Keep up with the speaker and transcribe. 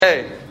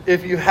Okay,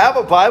 if you have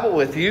a Bible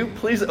with you,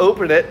 please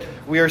open it.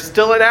 We are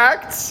still in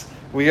Acts.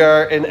 We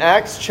are in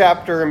Acts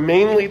chapter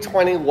mainly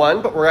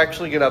 21, but we're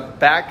actually going to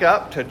back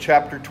up to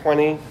chapter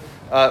 20,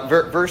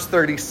 verse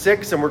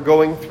 36, and we're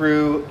going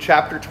through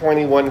chapter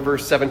 21,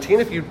 verse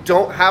 17. If you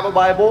don't have a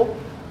Bible,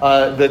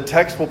 the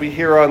text will be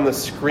here on the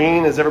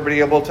screen. Is everybody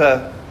able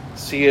to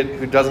see it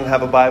who doesn't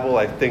have a Bible?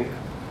 I think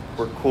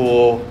we're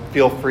cool.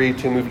 Feel free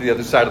to move to the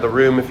other side of the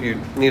room if you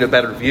need a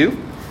better view.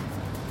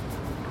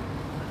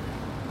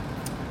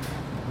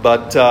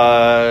 But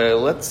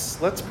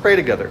let's pray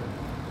together.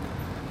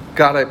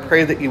 God, I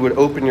pray that you would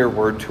open your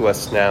word to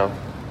us now.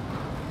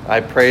 I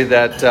pray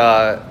that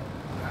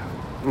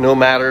no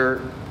matter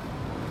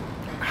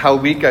how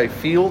weak I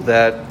feel,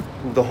 that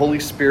the Holy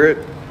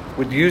Spirit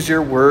would use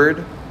your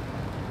word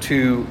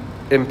to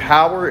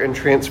empower and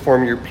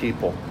transform your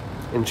people.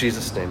 In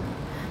Jesus' name,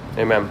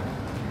 amen.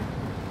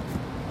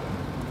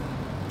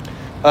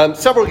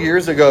 Several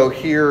years ago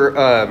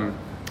here,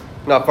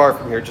 not far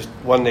from here, just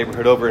one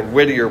neighborhood over in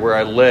Whittier where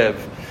I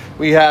live,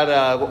 we had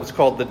what was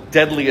called the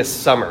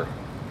deadliest summer.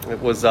 It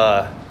was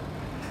a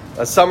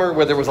summer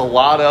where there was a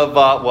lot of,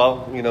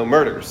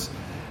 murders.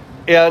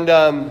 And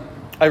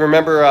I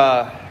remember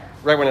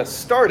right when it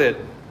started,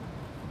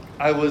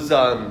 I was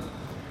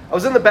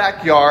in the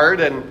backyard,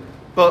 I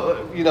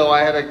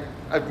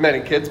have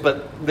many kids,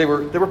 but they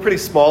were pretty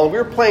small, and we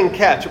were playing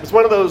catch. It was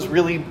one of those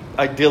really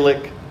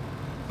idyllic,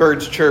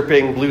 birds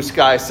chirping, blue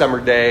sky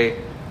summer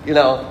day.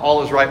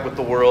 All is right with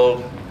the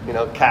world.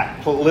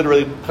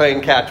 Literally playing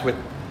catch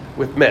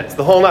with mitts,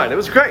 the whole nine. It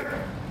was great,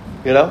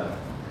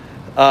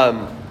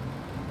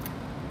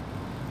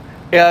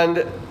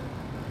 and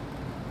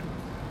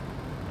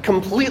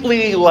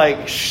completely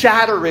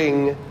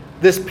shattering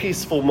this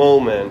peaceful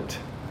moment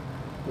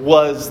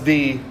was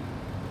the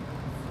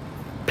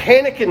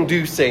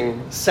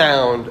panic-inducing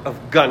sound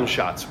of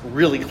gunshots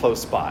really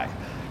close by.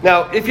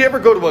 Now, if you ever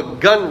go to a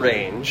gun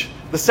range,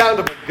 the sound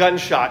of a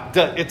gunshot,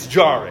 it's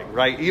jarring,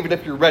 right? Even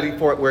if you're ready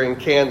for it wearing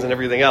cans and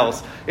everything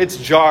else, it's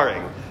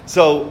jarring.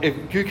 So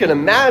if you can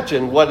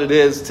imagine what it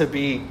is to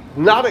be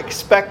not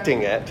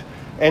expecting it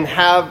and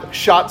have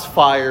shots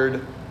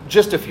fired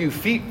just a few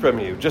feet from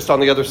you, just on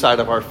the other side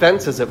of our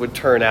fence as it would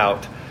turn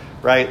out,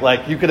 right?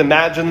 Like you can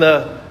imagine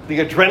the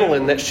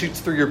adrenaline that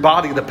shoots through your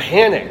body, the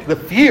panic, the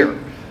fear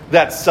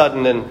that's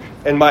sudden.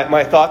 And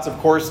my thoughts, of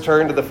course,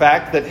 turn to the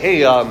fact that,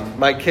 hey,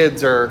 my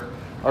kids are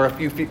a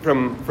few feet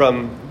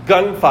from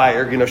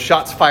gunfire,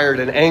 shots fired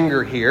in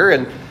anger here.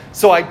 And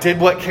so I did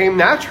what came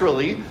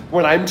naturally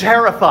when I'm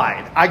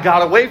terrified. I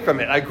got away from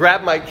it. I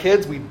grabbed my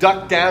kids, we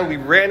ducked down, we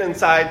ran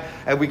inside,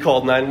 and we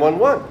called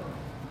 911.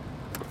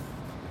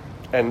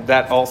 And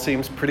that all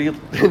seems pretty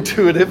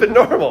intuitive and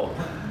normal.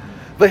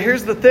 But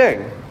here's the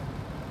thing.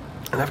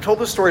 And I've told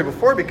this story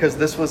before because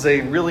this was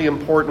a really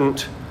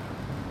important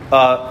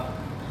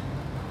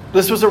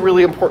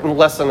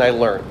lesson I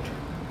learned,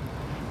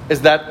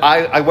 is that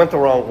I went the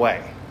wrong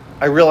way.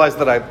 I realized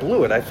that I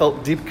blew it. I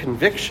felt deep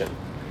conviction.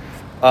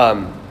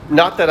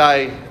 Not that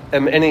I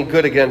am any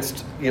good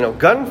against,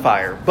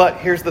 gunfire, but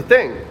here's the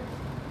thing.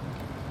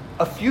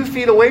 A few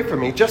feet away from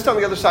me, just on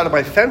the other side of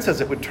my fence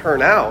as it would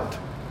turn out,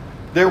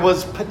 there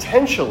was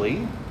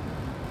potentially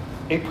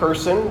a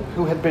person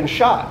who had been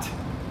shot.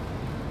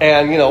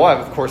 And, I,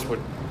 of course,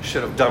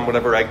 should have done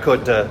whatever I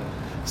could to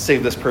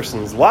save this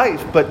person's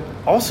life, but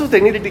also they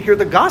needed to hear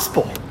the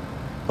gospel.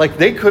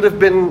 They could have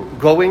been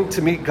going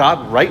to meet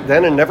God right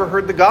then and never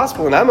heard the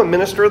gospel, and I'm a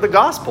minister of the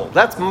gospel.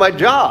 That's my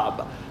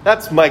job.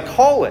 That's my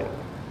calling.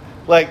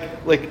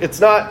 It's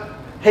not,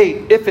 hey,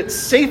 if it's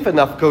safe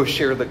enough, go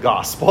share the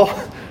gospel,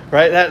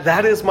 right?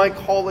 That is my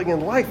calling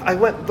in life. I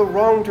went the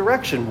wrong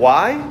direction.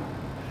 Why?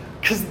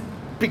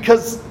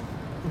 Because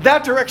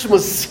that direction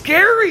was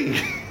scary.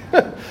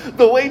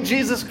 The way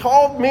Jesus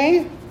called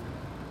me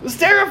was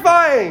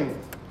terrifying.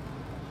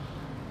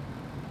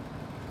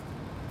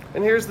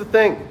 And here's the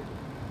thing.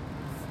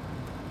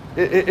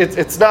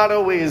 It's not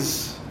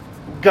always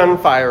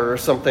gunfire or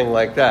something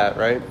like that,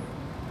 right?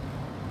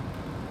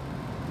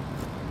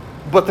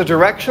 But the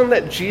direction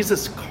that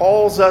Jesus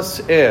calls us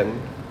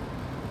in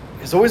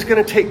is always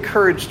going to take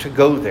courage to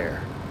go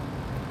there.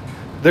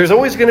 There's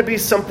always going to be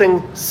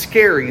something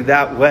scary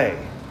that way,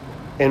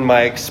 in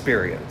my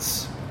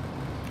experience.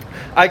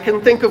 I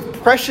can think of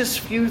precious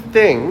few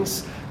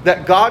things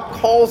that God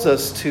calls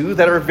us to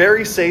that are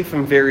very safe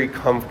and very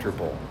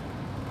comfortable.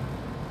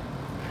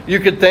 You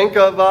could think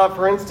of,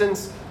 for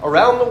instance,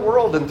 around the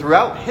world and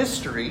throughout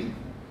history,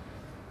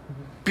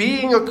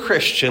 being a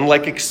Christian,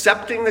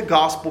 accepting the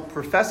gospel,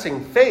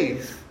 professing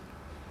faith,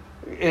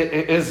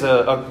 is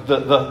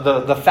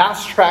the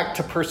fast track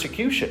to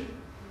persecution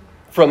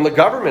from the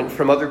government,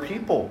 from other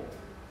people.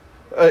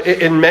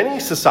 In many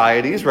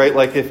societies, right,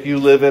 if you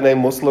live in a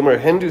Muslim or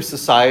Hindu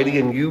society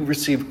and you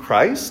receive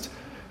Christ,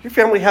 your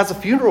family has a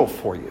funeral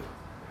for you.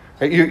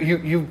 Right?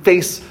 You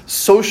face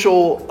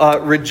social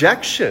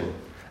rejection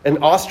and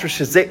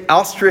ostracization.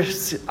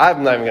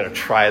 I'm not even going to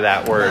try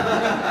that word.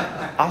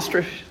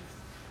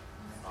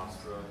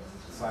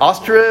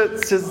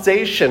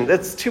 Ostracization.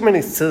 That's too many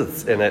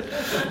S's in it.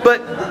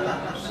 But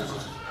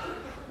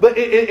But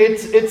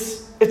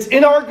it's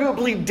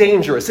inarguably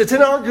dangerous. It's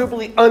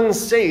inarguably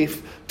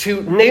unsafe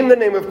to name the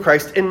name of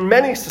Christ in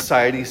many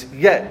societies,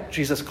 yet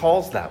Jesus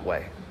calls that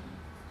way.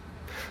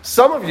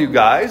 Some of you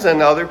guys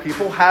and other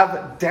people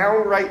have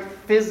downright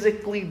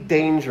physically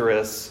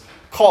dangerous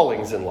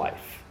callings in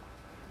life,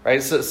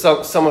 right?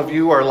 So some of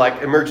you are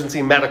like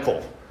emergency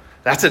medical.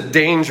 That's a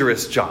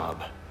dangerous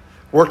job.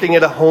 Working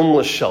at a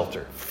homeless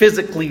shelter,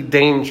 physically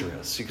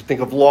dangerous. You could think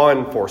of law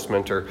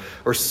enforcement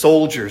or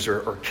soldiers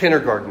or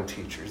kindergarten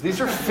teachers. These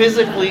are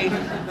physically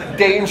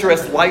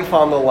dangerous, life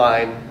on the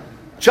line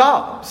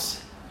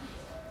jobs.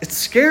 It's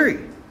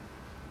scary.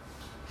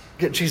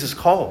 Yet Jesus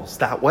calls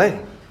that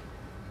way.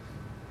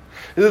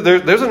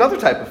 There's another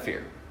type of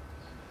fear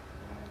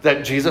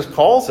that Jesus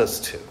calls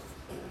us to.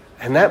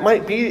 And that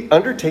might be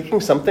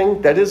undertaking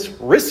something that is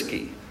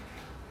risky,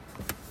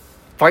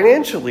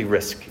 financially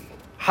risky,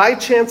 high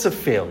chance of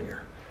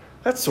failure,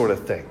 that sort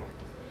of thing.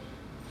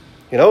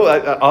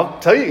 I'll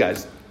tell you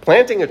guys,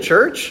 planting a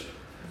church,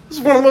 this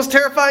is one of the most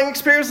terrifying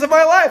experiences of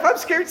my life. I'm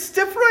scared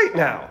stiff right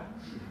now.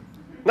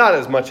 Not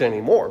as much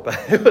anymore, but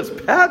it was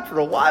bad for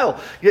a while.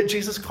 Yet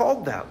Jesus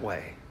called that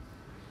way.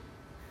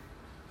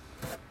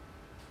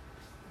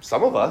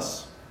 Some of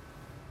us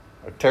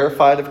are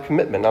terrified of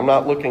commitment. I'm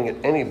not looking at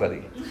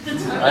anybody.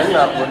 I'm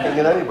not looking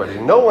at anybody.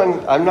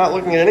 I'm not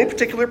looking at any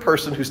particular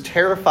person who's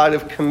terrified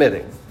of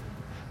committing,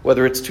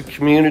 whether it's to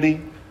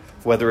community,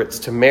 whether it's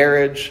to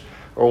marriage,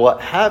 or what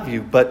have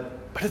you. But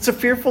it's a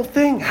fearful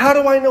thing. How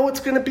do I know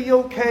it's going to be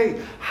okay?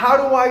 How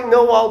do I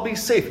know I'll be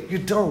safe? You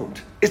don't.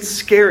 It's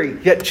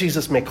scary, yet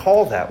Jesus may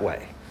call that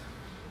way.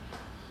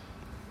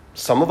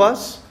 Some of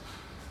us,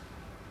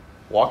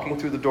 walking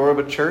through the door of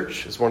a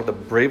church is one of the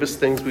bravest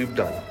things we've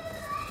done.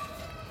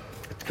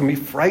 It can be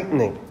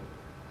frightening.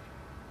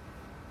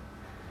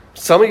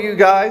 Some of you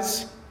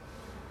guys,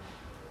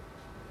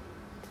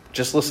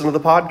 just listen to the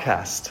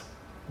podcast.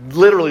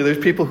 Literally, there's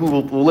people who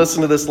will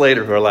listen to this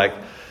later who are like,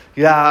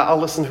 yeah, I'll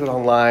listen to it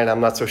online.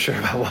 I'm not so sure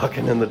about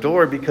walking in the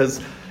door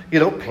because,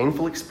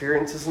 painful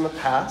experiences in the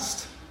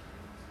past.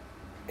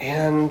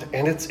 And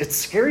it's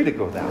scary to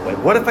go that way.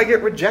 What if I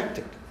get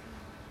rejected?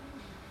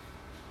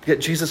 Yet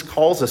Jesus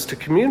calls us to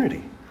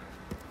community.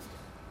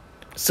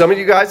 Some of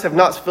you guys have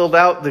not filled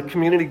out the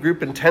community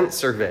group intent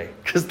survey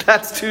because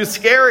that's too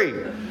scary.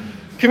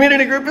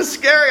 Community group is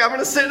scary. I'm going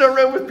to sit in a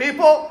room with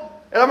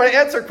people and I'm going to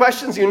answer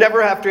questions. You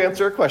never have to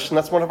answer a question.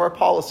 That's one of our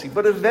policy.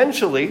 But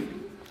eventually,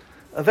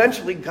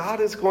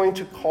 God is going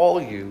to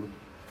call you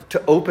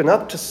to open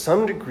up to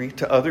some degree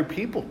to other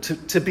people,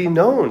 to be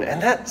known.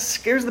 And that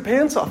scares the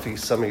pants off you,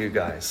 some of you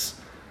guys.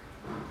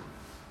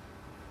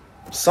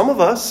 Some of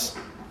us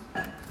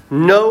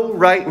know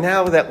right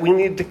now that we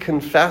need to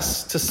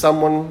confess to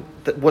someone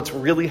that what's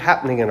really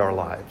happening in our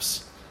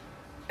lives.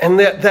 And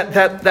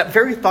that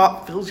very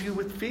thought fills you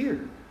with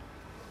fear.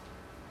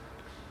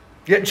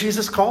 Yet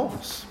Jesus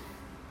calls.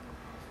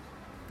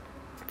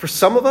 For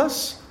some of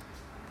us,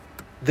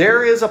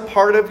 there is a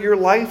part of your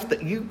life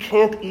that you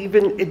can't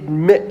even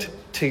admit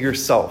to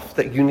yourself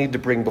that you need to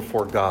bring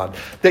before God,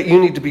 that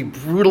you need to be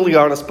brutally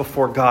honest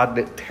before God, and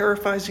it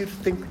terrifies you to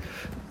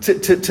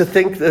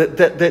think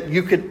that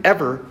you could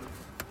ever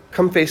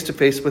come face to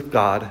face with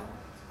God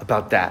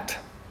about that.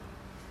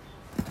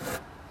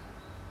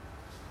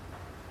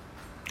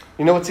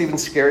 You know what's even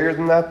scarier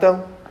than that,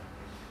 though?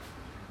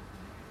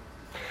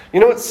 You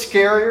know what's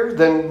scarier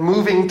than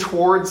moving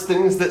towards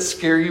things that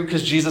scare you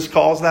because Jesus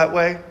calls that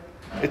way?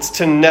 It's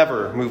to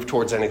never move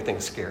towards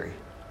anything scary.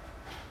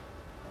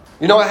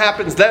 You know what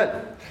happens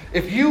then?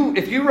 If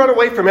you run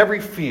away from every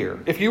fear,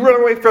 if you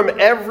run away from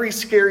every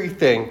scary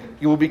thing,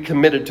 you will be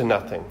committed to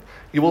nothing.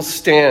 You will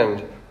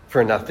stand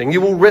for nothing. You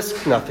will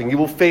risk nothing. You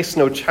will face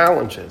no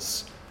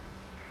challenges.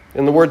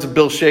 In the words of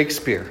Bill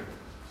Shakespeare,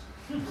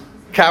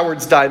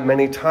 cowards die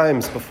many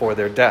times before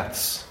their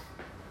deaths.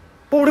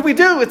 But what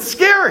do? It's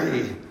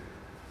scary.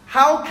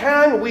 How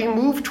can we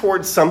move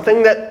towards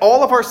something that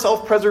all of our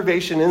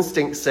self-preservation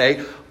instincts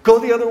say, go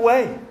the other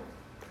way?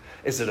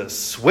 Is it a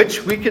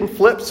switch we can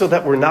flip so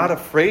that we're not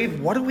afraid?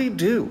 What do we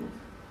do?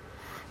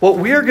 Well,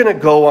 we are going to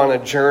go on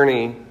a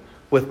journey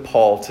with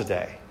Paul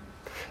today.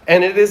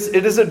 And it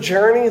is a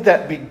journey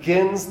that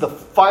begins the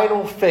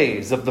final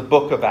phase of the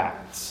book of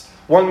Acts.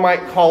 One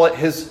might call it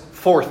his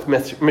fourth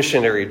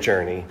missionary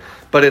journey,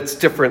 but it's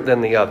different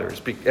than the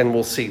others, and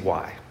we'll see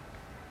why.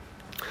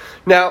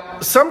 Now,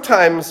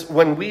 sometimes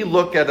when we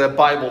look at a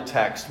Bible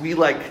text, we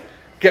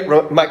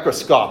get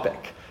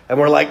microscopic. And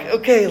we're like,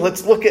 okay,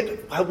 let's look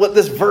at what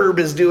this verb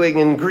is doing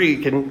in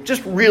Greek and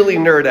just really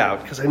nerd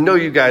out, because I know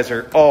you guys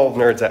are all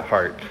nerds at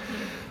heart.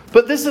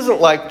 But this isn't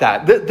like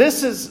that.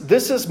 This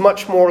is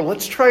much more,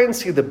 let's try and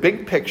see the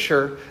big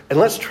picture, and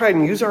let's try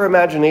and use our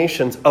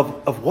imaginations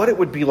of what it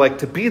would be like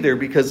to be there,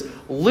 because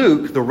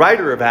Luke, the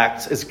writer of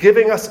Acts, is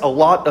giving us a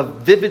lot of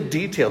vivid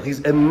detail.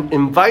 He's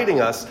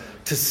inviting us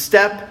to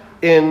step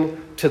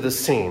into the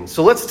scene.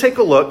 So let's take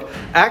a look.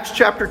 Acts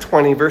chapter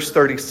 20, verse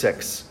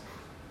 36.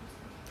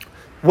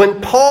 When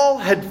Paul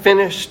had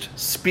finished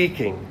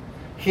speaking,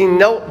 he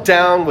knelt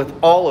down with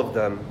all of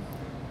them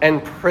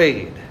and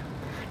prayed.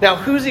 Now,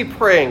 who's he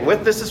praying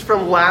with? This is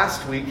from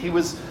last week. He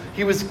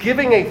was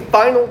giving a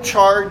final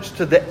charge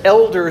to the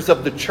elders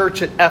of the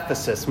church at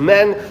Ephesus,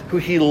 men who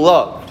he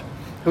loved,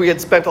 who he had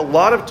spent a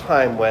lot of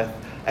time with,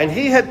 and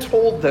he had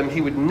told them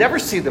he would never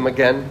see them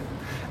again,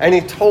 and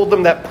he told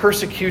them that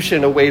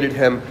persecution awaited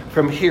him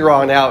from here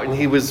on out, and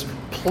he was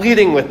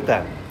pleading with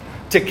them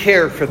to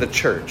care for the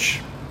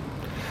church.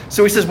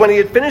 So he says, when he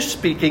had finished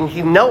speaking,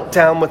 he knelt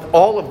down with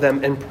all of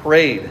them and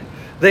prayed.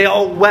 They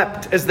all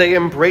wept as they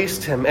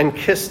embraced him and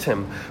kissed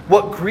him.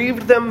 What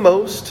grieved them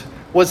most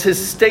was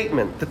his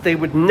statement that they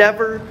would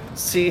never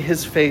see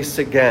his face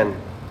again.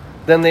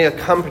 Then they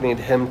accompanied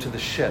him to the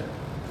ship.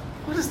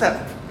 What is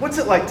that? What's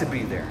it like to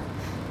be there?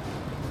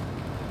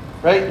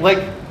 Right?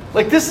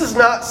 Like this is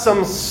not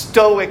some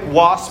stoic,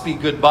 waspy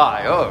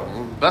goodbye.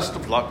 Oh, best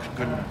of luck.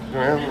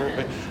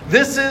 Good.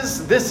 This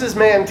is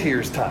man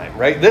tears time,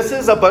 right? This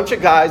is a bunch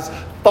of guys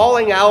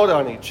falling out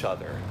on each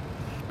other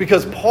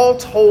because Paul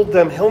told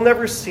them he'll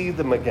never see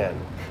them again.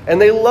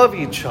 And they love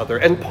each other.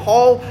 And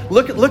Paul,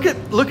 look at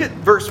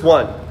verse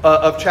 1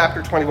 of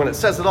chapter 21. It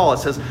says it all. It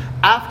says,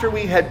 after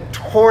we had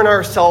torn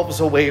ourselves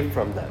away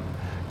from them.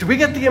 Do we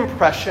get the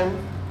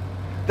impression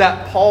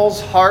that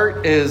Paul's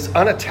heart is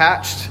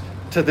unattached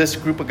to this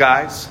group of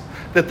guys?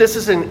 That this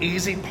is an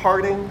easy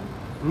parting?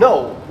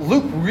 No.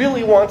 Luke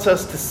really wants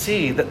us to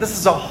see that this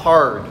is a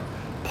hard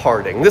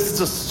parting. This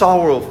is a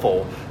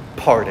sorrowful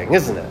parting,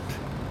 isn't it?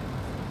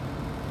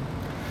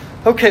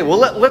 Okay, well,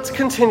 let's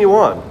continue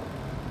on.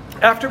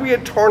 After we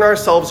had torn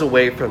ourselves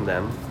away from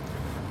them,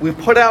 we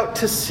put out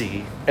to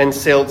sea and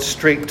sailed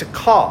straight to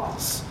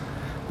Cos.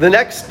 The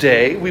next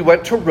day, we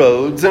went to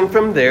Rhodes and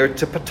from there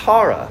to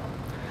Patara.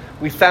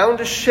 We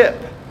found a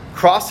ship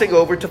crossing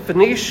over to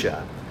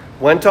Phoenicia,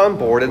 went on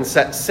board and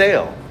set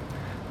sail.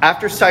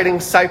 After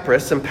sighting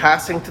Cyprus and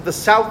passing to the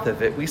south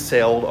of it, we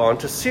sailed on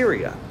to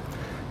Syria.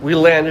 We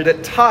landed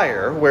at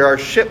Tyre, where our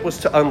ship was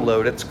to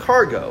unload its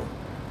cargo.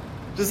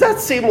 Does that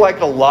seem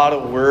like a lot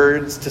of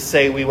words to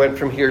say we went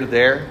from here to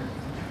there?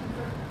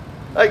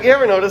 Like, you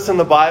ever notice in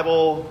the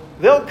Bible,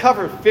 they'll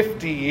cover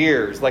 50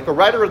 years. Like, a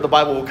writer of the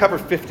Bible will cover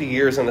 50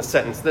 years in a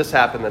sentence. This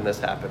happened, then this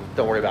happened.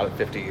 Don't worry about it,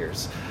 50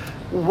 years.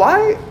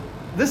 Why?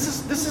 This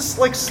is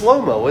like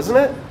slow-mo, isn't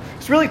it?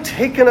 It's really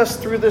taken us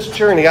through this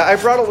journey. I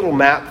brought a little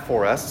map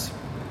for us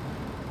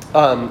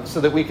so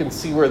that we can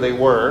see where they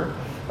were.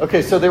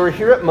 Okay, so they were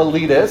here at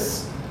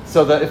Miletus.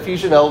 So the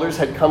Ephesian elders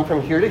had come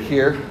from here to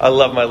here. I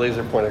love my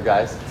laser pointer,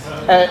 guys.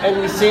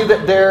 And you see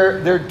that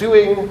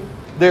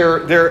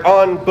they're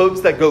on boats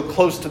that go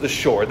close to the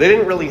shore. They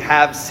didn't really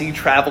have sea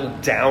travel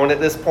down at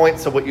this point,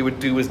 so what you would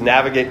do is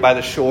navigate by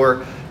the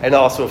shore, and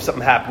also if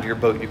something happened to your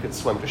boat, you could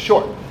swim to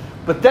shore.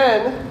 But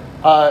then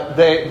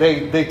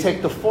they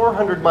take the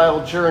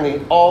 400-mile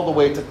journey all the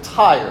way to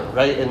Tyre,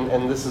 right?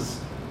 And this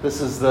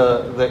is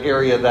the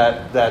area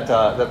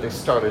that they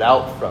started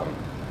out from.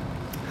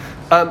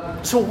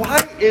 So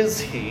why is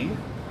he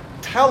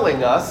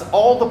telling us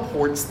all the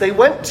ports they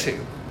went to?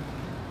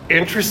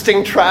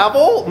 Interesting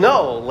travel?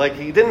 No, like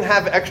he didn't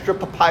have extra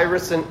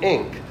papyrus and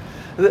ink.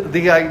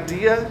 The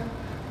idea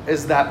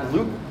is that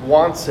Luke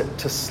wants it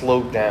to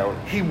slow down.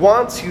 He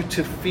wants you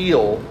to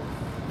feel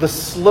the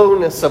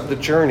slowness of the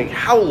journey.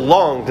 How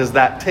long does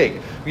that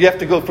take? You have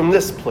to go from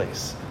this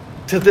place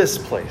to this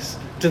place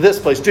to this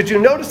place. Did you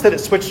notice that it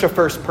switched to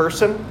first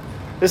person?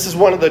 This is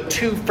one of the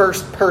two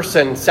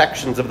first-person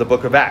sections of the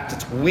book of Acts.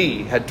 It's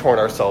we had torn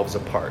ourselves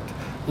apart.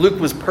 Luke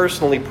was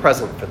personally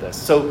present for this.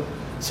 So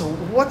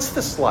what's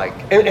this like?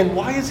 And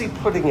why is he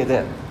putting it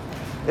in?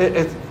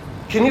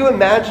 Can you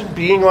imagine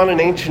being on an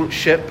ancient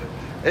ship?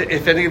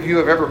 If any of you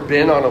have ever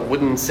been on a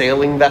wooden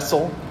sailing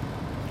vessel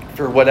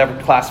for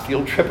whatever class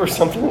field trip or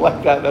something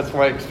like that, that's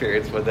my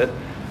experience with it.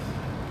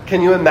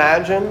 Can you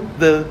imagine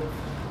the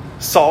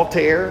salt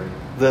air,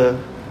 the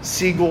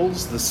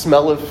seagulls, the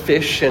smell of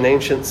fish and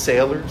ancient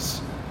sailors?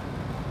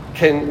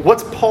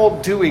 What's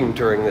Paul doing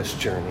during this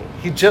journey?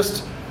 He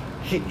just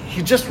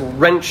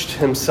wrenched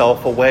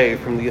himself away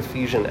from the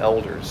Ephesian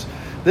elders.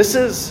 This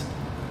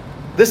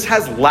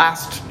has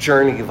last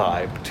journey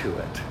vibe to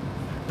it.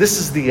 This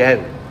is the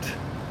end.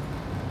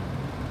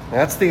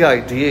 That's the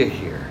idea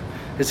here,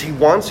 is he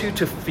wants you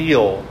to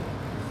feel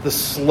the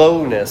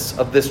slowness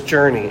of this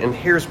journey, and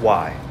here's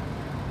why.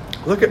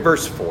 Look at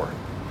verse 4.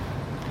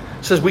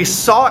 It says, we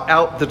sought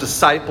out the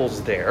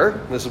disciples there.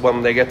 This is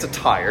when they get to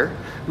Tyre.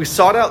 We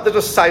sought out the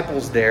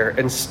disciples there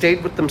and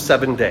stayed with them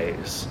 7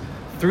 days.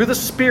 Through the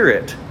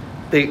Spirit,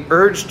 they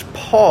urged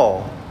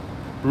Paul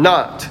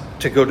not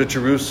to go to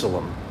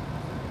Jerusalem.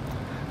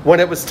 When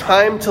it was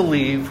time to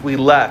leave, we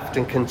left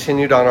and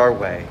continued on our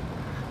way.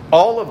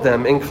 All of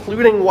them,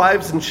 including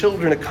wives and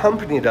children,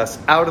 accompanied us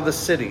out of the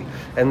city.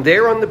 And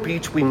there on the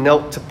beach, we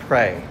knelt to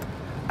pray.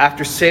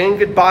 After saying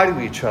goodbye to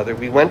each other,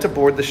 we went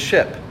aboard the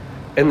ship.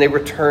 And they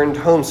returned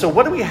home. So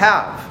what do we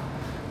have?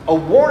 A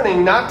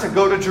warning not to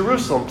go to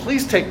Jerusalem.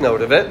 Please take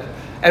note of it.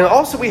 And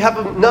also we have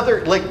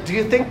another, do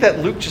you think that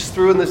Luke just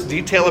threw in this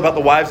detail about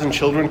the wives and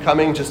children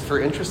coming just for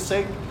interest's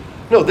sake?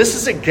 No, this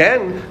is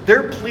again,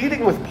 they're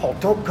pleading with Paul,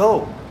 don't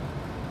go.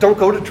 Don't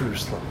go to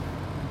Jerusalem.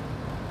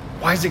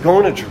 Why is he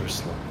going to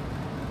Jerusalem?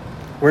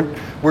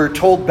 We're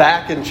told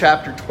back in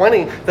chapter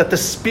 20 that the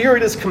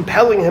Spirit is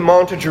compelling him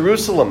on to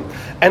Jerusalem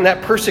and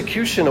that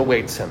persecution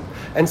awaits him.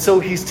 And so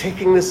he's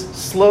taking this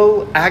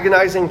slow,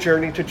 agonizing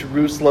journey to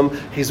Jerusalem.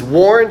 He's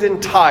warned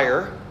in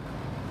Tyre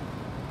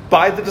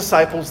by the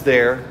disciples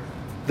there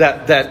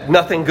that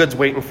nothing good's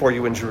waiting for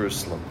you in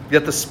Jerusalem.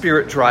 Yet the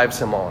Spirit drives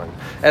him on.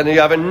 And you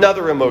have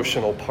another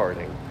emotional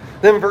parting.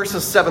 Then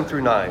verses 7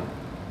 through 9.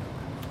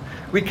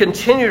 We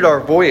continued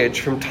our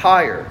voyage from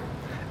Tyre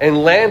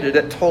and landed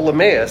at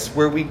Ptolemais,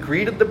 where we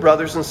greeted the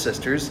brothers and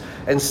sisters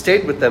and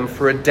stayed with them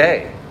for a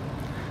day.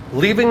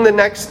 Leaving the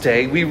next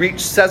day, we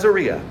reached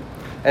Caesarea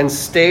and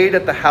stayed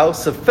at the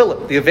house of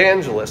Philip the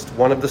evangelist,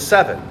 one of the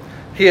 7.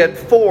 He had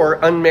 4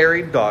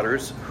 unmarried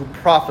daughters who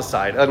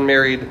prophesied.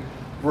 Unmarried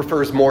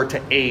refers more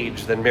to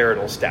age than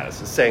marital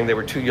status. It's saying they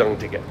were too young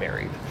to get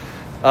married.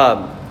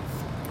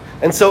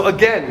 And so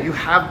again, you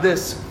have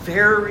this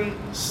very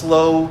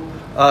slow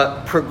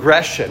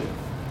progression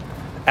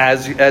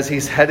as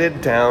he's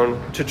headed down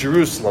to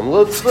Jerusalem.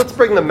 Let's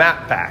bring the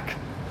map back.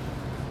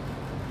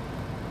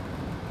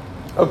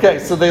 Okay,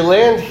 so they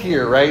land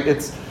here, right?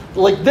 It's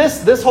like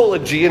this whole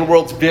Aegean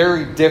world's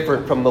very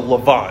different from the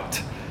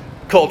Levant,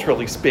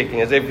 culturally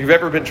speaking. As if you've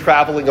ever been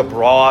traveling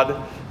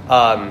abroad,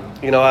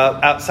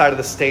 outside of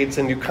the States,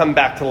 and you come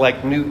back to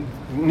like New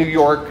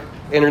York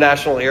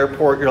International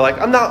Airport, you're like,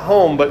 I'm not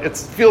home, but it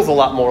feels a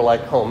lot more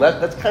like home.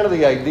 That's kind of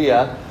the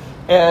idea.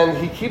 And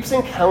he keeps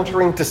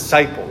encountering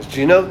disciples. Do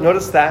you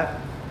notice that?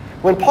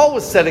 When Paul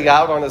was setting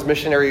out on his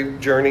missionary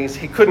journeys,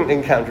 he couldn't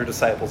encounter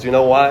disciples. You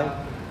know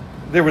why?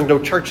 There were no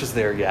churches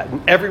there yet.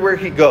 And everywhere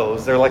he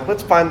goes, they're like,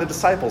 let's find the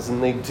disciples.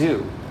 And they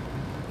do.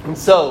 And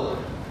so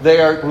they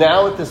are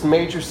now at this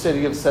major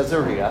city of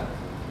Caesarea.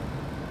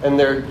 And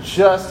they're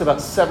just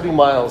about 70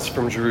 miles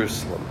from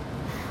Jerusalem.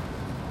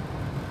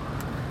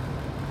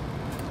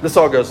 This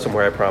all goes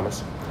somewhere, I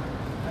promise.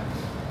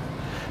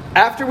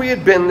 After we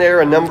had been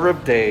there a number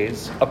of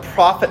days, a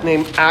prophet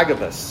named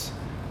Agabus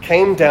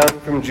came down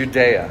from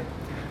Judea.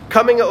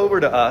 Coming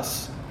over to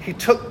us, he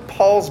took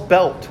Paul's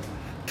belt,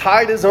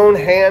 tied his own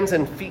hands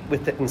and feet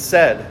with it, and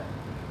said,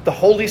 "The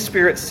Holy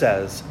Spirit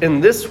says, in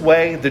this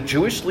way the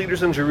Jewish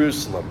leaders in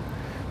Jerusalem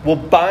will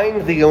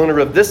bind the owner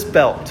of this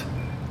belt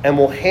and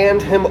will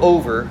hand him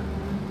over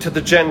to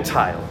the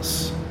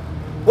Gentiles."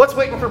 What's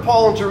waiting for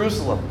Paul in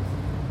Jerusalem?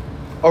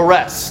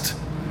 Arrest.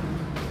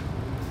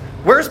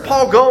 Where's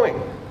Paul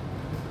going?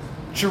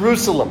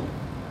 Jerusalem.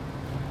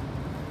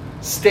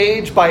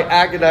 Stage by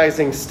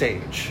agonizing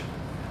stage.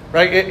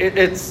 Right?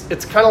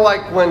 It's kind of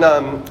like when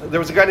there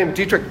was a guy named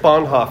Dietrich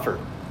Bonhoeffer.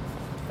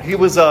 He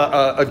was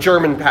a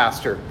German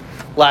pastor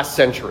last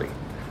century.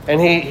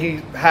 And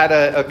he had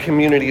a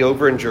community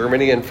over in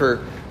Germany, and for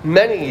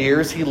many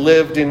years he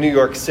lived in New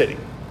York City.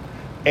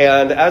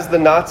 And as the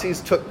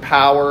Nazis took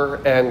power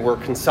and were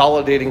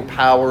consolidating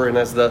power, and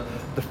as the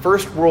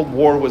First World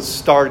War was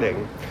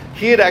starting,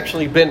 he had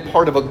actually been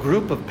part of a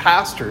group of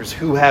pastors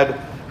who had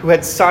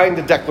signed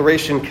a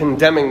declaration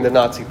condemning the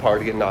Nazi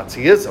Party and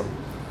Nazism.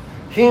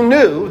 He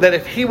knew that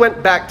if he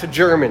went back to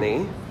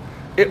Germany,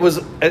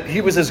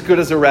 he was as good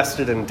as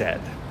arrested and dead.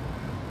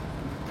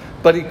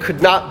 But he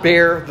could not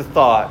bear the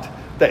thought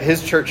that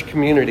his church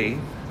community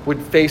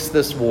would face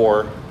this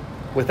war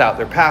without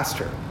their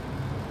pastor.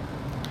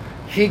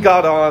 He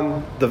got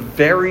on the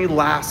very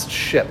last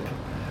ship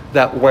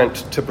that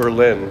went to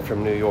Berlin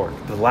from New York,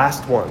 the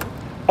last one.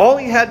 All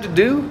he had to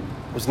do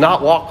was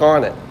not walk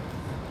on it.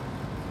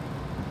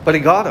 But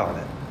he got on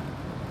it,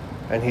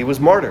 and he was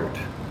martyred.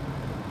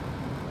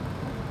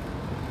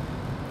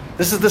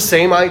 This is the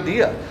same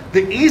idea.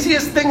 The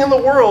easiest thing in the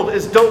world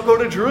is don't go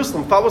to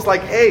Jerusalem. If I was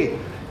like, hey,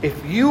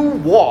 if you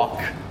walk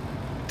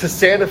to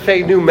Santa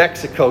Fe, New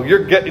Mexico,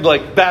 you're getting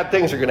bad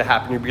things are going to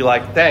happen. You'd be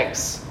like,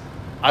 thanks,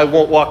 I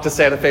won't walk to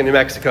Santa Fe, New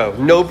Mexico.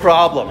 No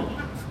problem.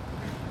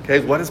 Okay,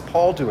 what is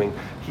Paul doing?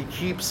 He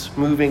keeps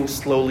moving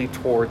slowly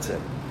towards it.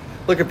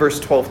 Look at verse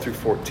 12 through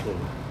 14.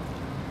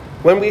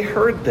 When we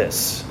heard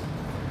this,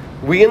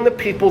 we and the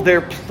people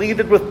there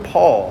pleaded with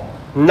Paul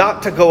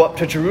not to go up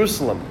to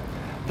Jerusalem.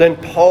 Then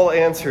Paul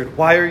answered,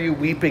 "Why are you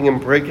weeping and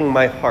breaking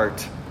my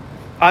heart?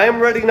 I am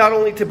ready not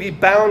only to be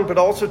bound, but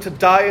also to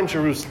die in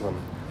Jerusalem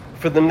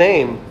for the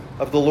name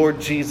of the Lord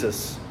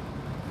Jesus."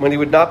 When he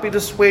would not be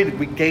dissuaded,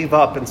 we gave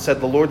up and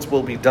said, "The Lord's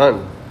will be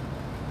done."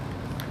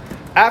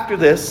 After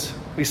this,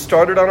 we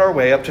started on our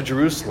way up to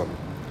Jerusalem.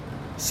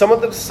 Some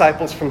of the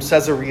disciples from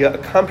Caesarea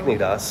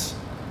accompanied us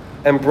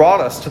and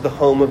brought us to the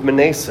home of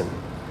Mnason,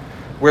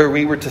 where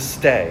we were to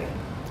stay.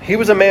 He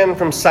was a man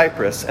from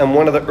Cyprus and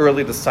one of the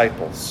early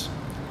disciples.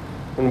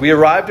 When we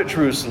arrived at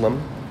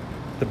Jerusalem,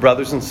 the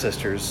brothers and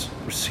sisters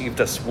received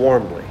us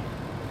warmly.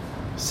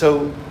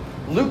 So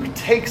Luke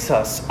takes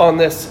us on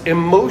this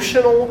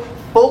emotional,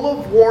 full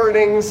of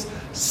warnings,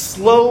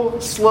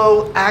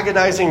 slow,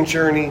 agonizing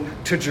journey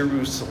to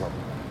Jerusalem.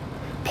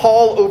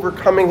 Paul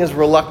overcoming his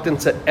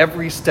reluctance at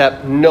every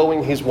step,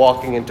 knowing he's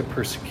walking into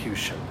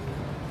persecution.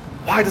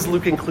 Why does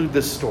Luke include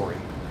this story?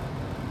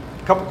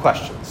 A couple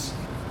questions.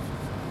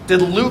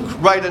 Did Luke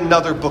write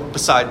another book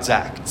besides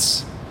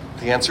Acts?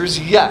 The answer is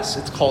yes.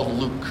 It's called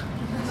Luke.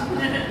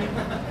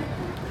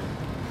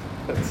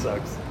 That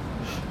sucks.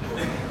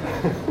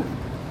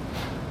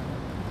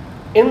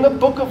 In the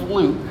book of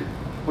Luke,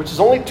 which is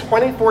only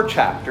 24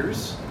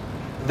 chapters,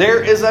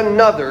 there is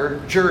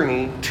another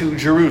journey to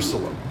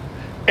Jerusalem.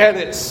 And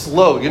it's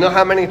slow. You know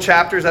how many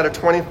chapters out of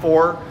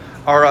 24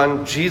 are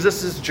on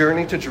Jesus'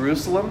 journey to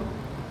Jerusalem?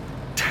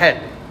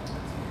 10.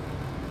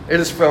 It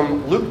is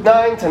from Luke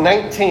 9 to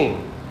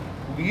 19.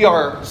 We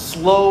are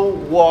slow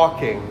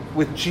walking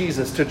with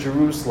Jesus to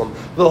Jerusalem.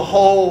 The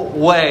whole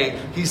way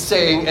he's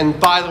saying, and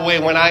by the way,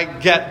 when I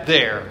get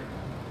there,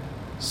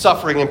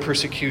 suffering and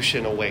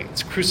persecution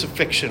awaits.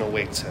 Crucifixion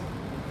awaits him.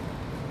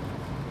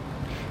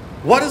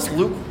 What is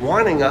Luke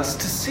wanting us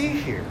to see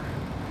here?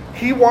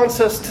 He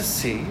wants us to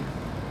see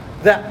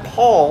that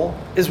Paul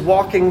is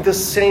walking the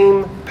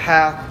same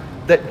path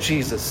that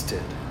Jesus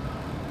did.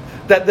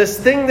 That this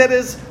thing that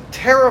is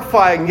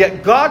terrifying,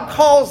 yet God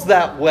calls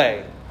that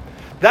way,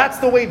 that's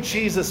the way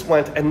Jesus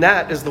went, and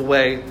that is the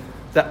way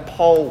that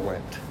Paul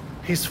went.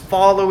 He's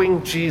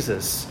following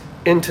Jesus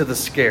into the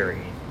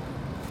scary.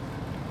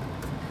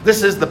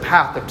 This is the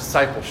path of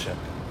discipleship.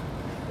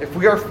 If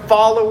we are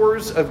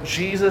followers of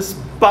Jesus,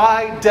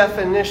 by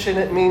definition,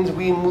 it means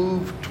we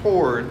move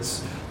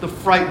towards the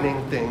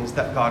frightening things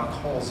that God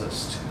calls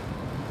us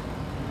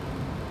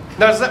to.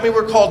 Now, does that mean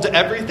we're called to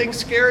everything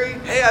scary?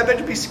 Hey, I bet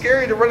it'd be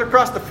scary to run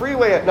across the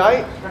freeway at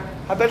night.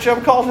 I bet you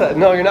I'm called to that.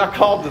 No, you're not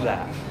called to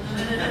that.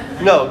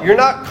 No, you're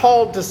not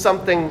called to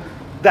something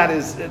that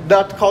is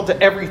not called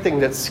to everything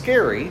that's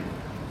scary.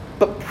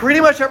 But pretty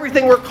much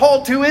everything we're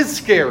called to is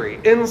scary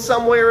in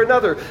some way or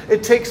another.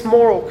 It takes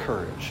moral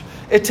courage.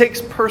 It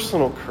takes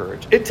personal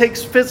courage. It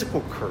takes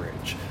physical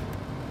courage.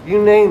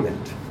 You name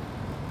it.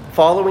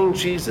 Following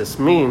Jesus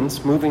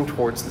means moving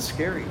towards the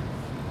scary.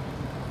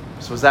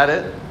 So is that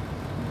it?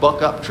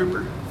 Buck up,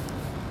 trooper.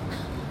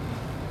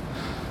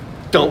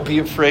 Don't be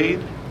afraid.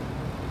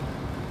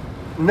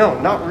 No,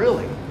 not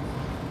really.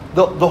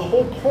 The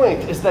whole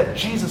point is that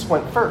Jesus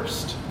went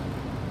first.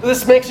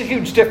 This makes a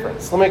huge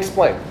difference. Let me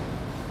explain.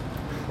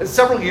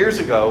 Several years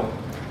ago,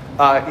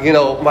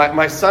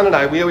 my son and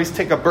I, we always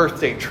take a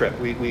birthday trip.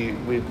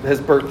 His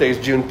birthday is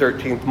June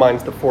 13th,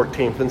 mine's the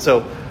 14th, and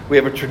so we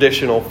have a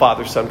traditional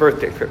father-son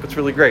birthday trip. It's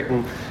really great.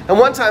 And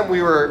one time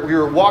we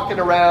were walking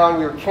around,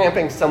 we were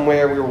camping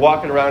somewhere, we were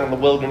walking around in the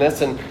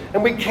wilderness,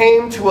 and we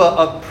came to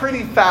a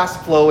pretty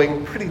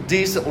fast-flowing, pretty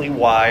decently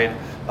wide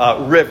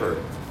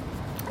river.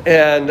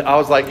 And I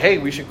was like, hey,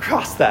 we should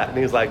cross that. And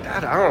he's like,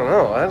 Dad, I don't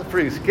know. That's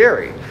pretty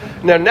scary.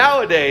 Now,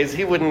 nowadays,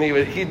 he wouldn't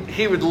even,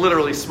 he would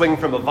literally swing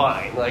from a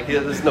vine. Like,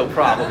 there's no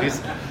problem.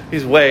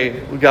 He's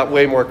got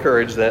way more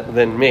courage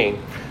than me.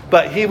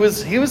 But he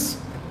was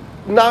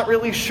not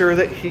really sure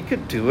that he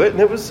could do it.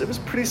 And it was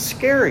pretty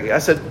scary. I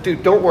said,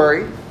 dude, don't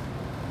worry.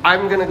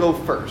 I'm going to go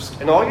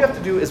first. And all you have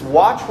to do is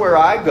watch where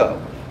I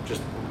go.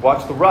 Just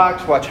watch the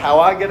rocks, watch how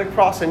I get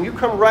across, and you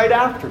come right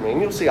after me.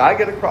 And you'll see I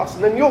get across,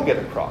 and then you'll get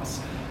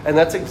across. And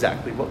that's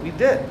exactly what we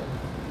did,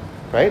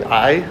 right?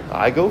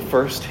 I go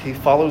first. He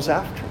follows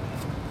after me.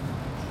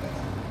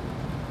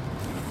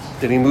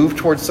 Did he move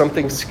towards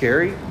something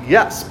scary?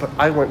 Yes, but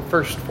I went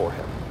first for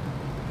him.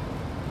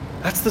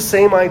 That's the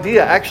same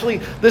idea. Actually,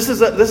 this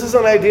is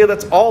an idea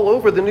that's all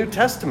over the New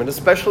Testament,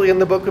 especially in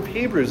the book of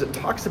Hebrews. It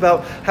talks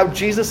about how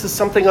Jesus is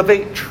something of a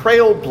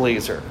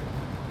trailblazer,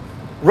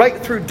 right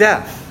through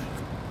death.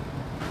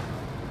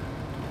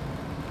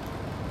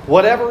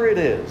 Whatever it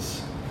is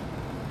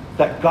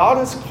that God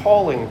is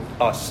calling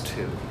us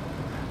to,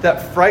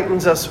 that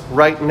frightens us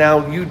right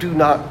now, you do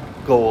not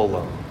go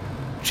alone.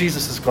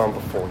 Jesus has gone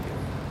before you.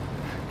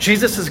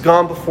 Jesus has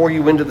gone before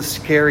you into the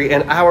scary,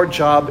 and our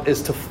job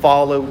is to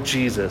follow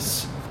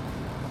Jesus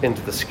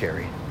into the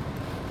scary.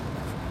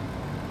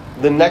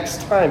 The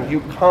next time you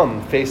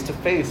come face to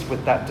face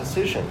with that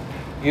decision,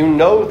 you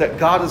know that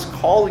God is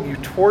calling you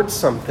towards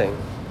something,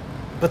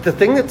 but the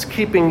thing that's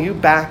keeping you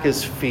back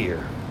is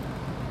fear.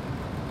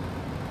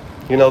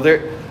 You know,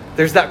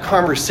 there's that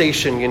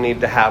conversation you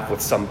need to have with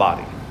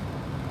somebody.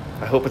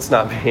 I hope it's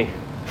not me.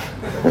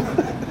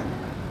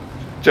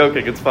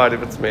 Joking, it's fine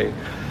if it's me.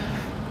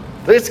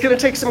 But it's going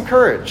to take some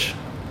courage.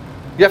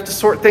 You have to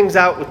sort things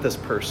out with this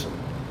person.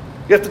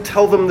 You have to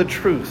tell them the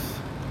truth.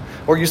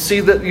 Or you see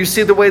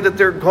the way that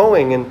they're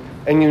going,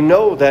 and you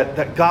know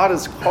that God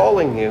is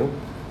calling you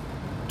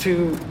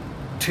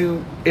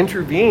to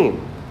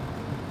intervene.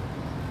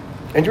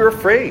 And you're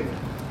afraid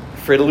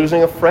of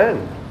losing a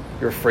friend.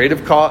 You're afraid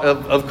of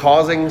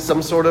causing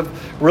some sort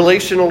of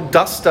relational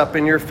dust-up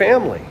in your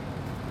family.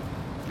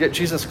 Yet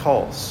Jesus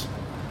calls.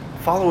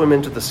 Follow him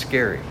into the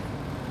scary.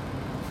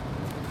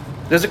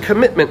 There's a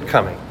commitment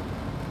coming.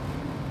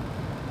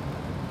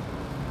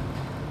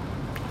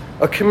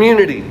 A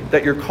community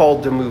that you're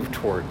called to move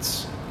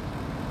towards.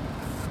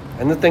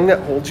 And the thing that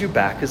holds you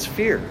back is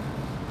fear.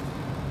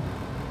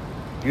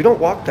 You don't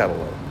walk that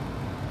alone.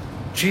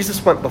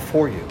 Jesus went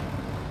before you.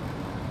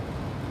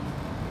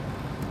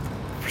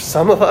 For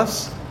some of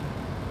us,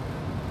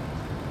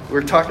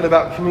 we're talking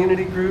about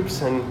community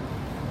groups and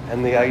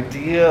the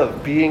idea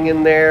of being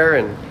in there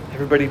and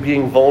everybody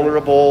being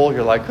vulnerable.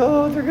 You're like,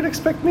 oh, they're going to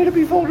expect me to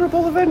be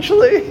vulnerable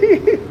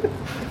eventually.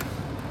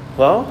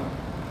 Well,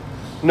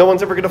 No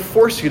one's ever going to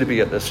force you to be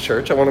at this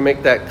church. I want to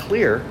make that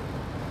clear.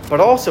 But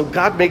also,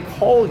 God may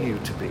call you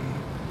to be.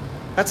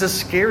 That's a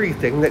scary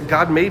thing that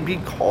God may be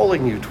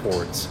calling you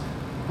towards.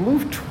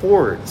 Move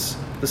towards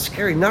the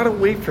scary, not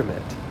away from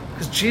it,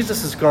 because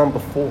Jesus has gone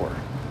before.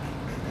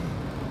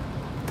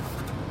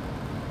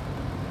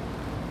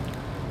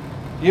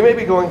 You may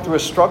be going through a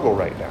struggle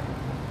right now.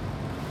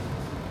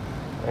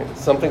 Right?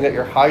 Something that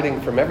you're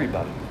hiding from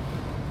everybody.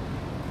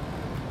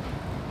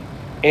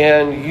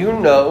 And you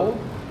know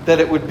that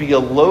it would be a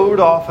load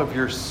off of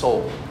your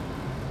soul.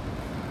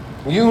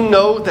 You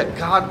know that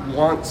God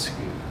wants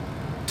you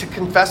to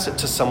confess it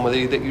to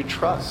somebody that you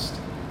trust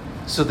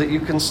so that you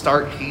can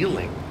start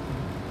healing.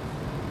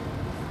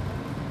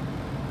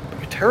 But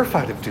you're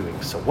terrified of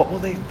doing so. What will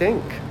they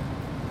think?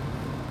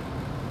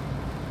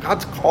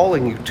 God's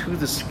calling you to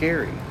the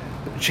scary.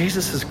 But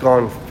Jesus has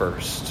gone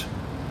first.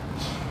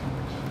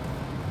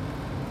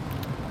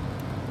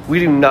 We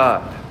do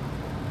not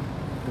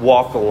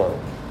walk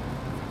alone.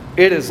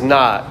 It is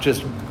not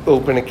just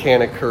open a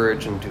can of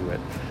courage and do it.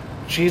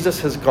 Jesus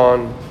has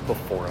gone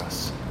before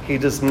us. He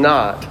does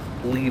not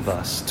leave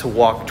us to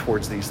walk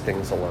towards these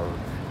things alone.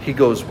 He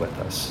goes with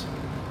us.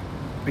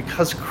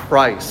 Because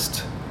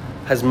Christ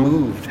has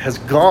moved, has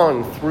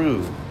gone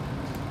through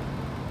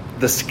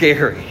the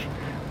scary,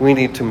 we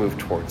need to move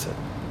towards it.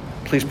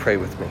 Please pray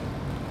with me.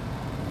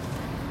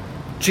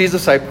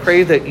 Jesus, I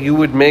pray that you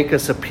would make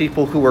us a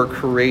people who are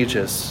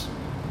courageous,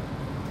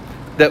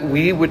 that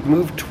we would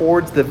move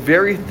towards the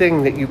very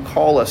thing that you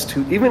call us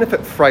to, even if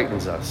it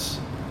frightens us.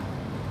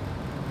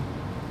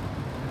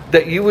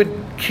 That you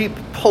would keep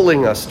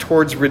pulling us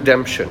towards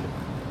redemption.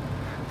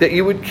 That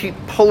you would keep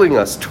pulling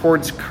us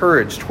towards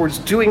courage, towards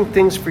doing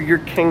things for your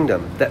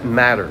kingdom that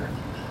matter.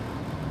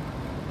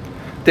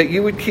 That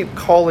you would keep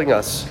calling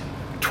us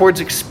towards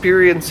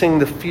experiencing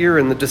the fear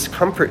and the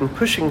discomfort and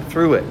pushing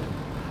through it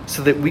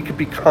so that we could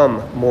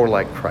become more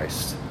like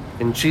Christ.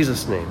 In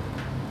Jesus' name,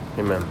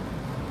 amen.